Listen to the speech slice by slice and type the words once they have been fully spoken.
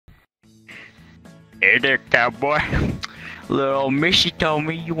Hey there, cowboy. Little Missy told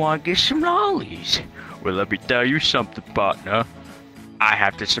me you want to get some lollies. Well, let me tell you something, partner. I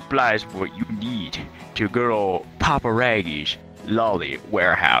have the supplies what you need to good old Papa Raggy's lolly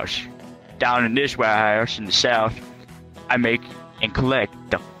warehouse. Down in this warehouse in the south, I make and collect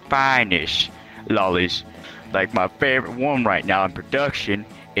the finest lollies. Like my favorite one right now in production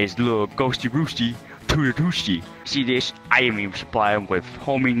is little Ghosty Roosty Toosty. See this? I even supply them with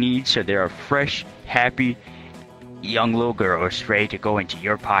homie needs so they are fresh, happy, young little girls ready to go into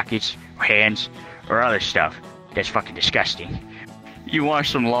your pockets, hands, or other stuff. That's fucking disgusting. You want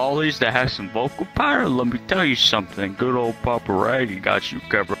some lollies that have some vocal power? Let me tell you something. Good old Papa Raggy got you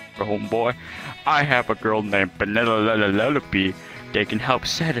covered, homeboy. I have a girl named Penelope that can help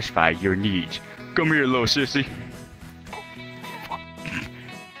satisfy your needs. Come here, little sissy.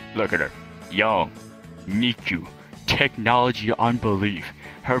 Look at her. Young. NICU. Technology unbelief.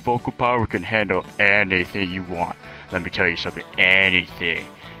 Her vocal power can handle anything you want. Let me tell you something. Anything.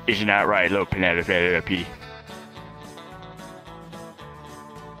 Isn't that right, little Penelope?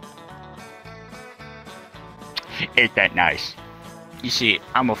 Ain't that nice? You see,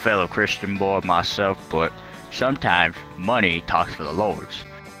 I'm a fellow Christian boy myself, but sometimes money talks for the lords,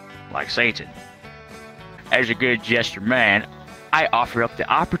 like Satan. As a good gesture man, I offer up the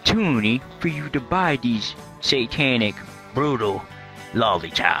opportunity for you to buy these satanic, brutal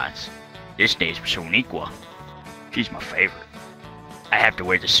lollies. This name's Soniqua. She's my favorite. I have to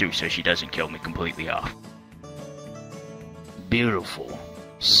wear the suit so she doesn't kill me completely off. Beautiful,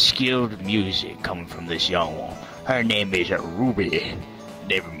 skilled music coming from this young one. Her name is Ruby,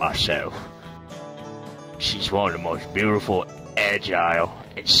 named myself. She's one of the most beautiful, agile,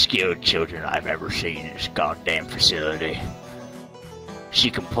 and skilled children I've ever seen in this goddamn facility. She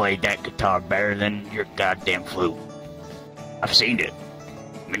can play that guitar better than your goddamn flute. I've seen it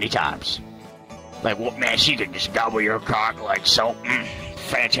many times. Like, what, man, she can just gobble your cock like so.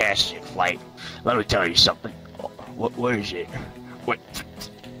 Fantastic. Like, let me tell you something. What is it? What?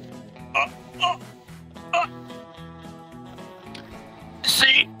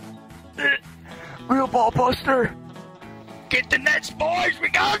 See? Real ball buster. Get the nets, boys. We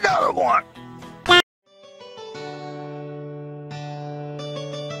got another one.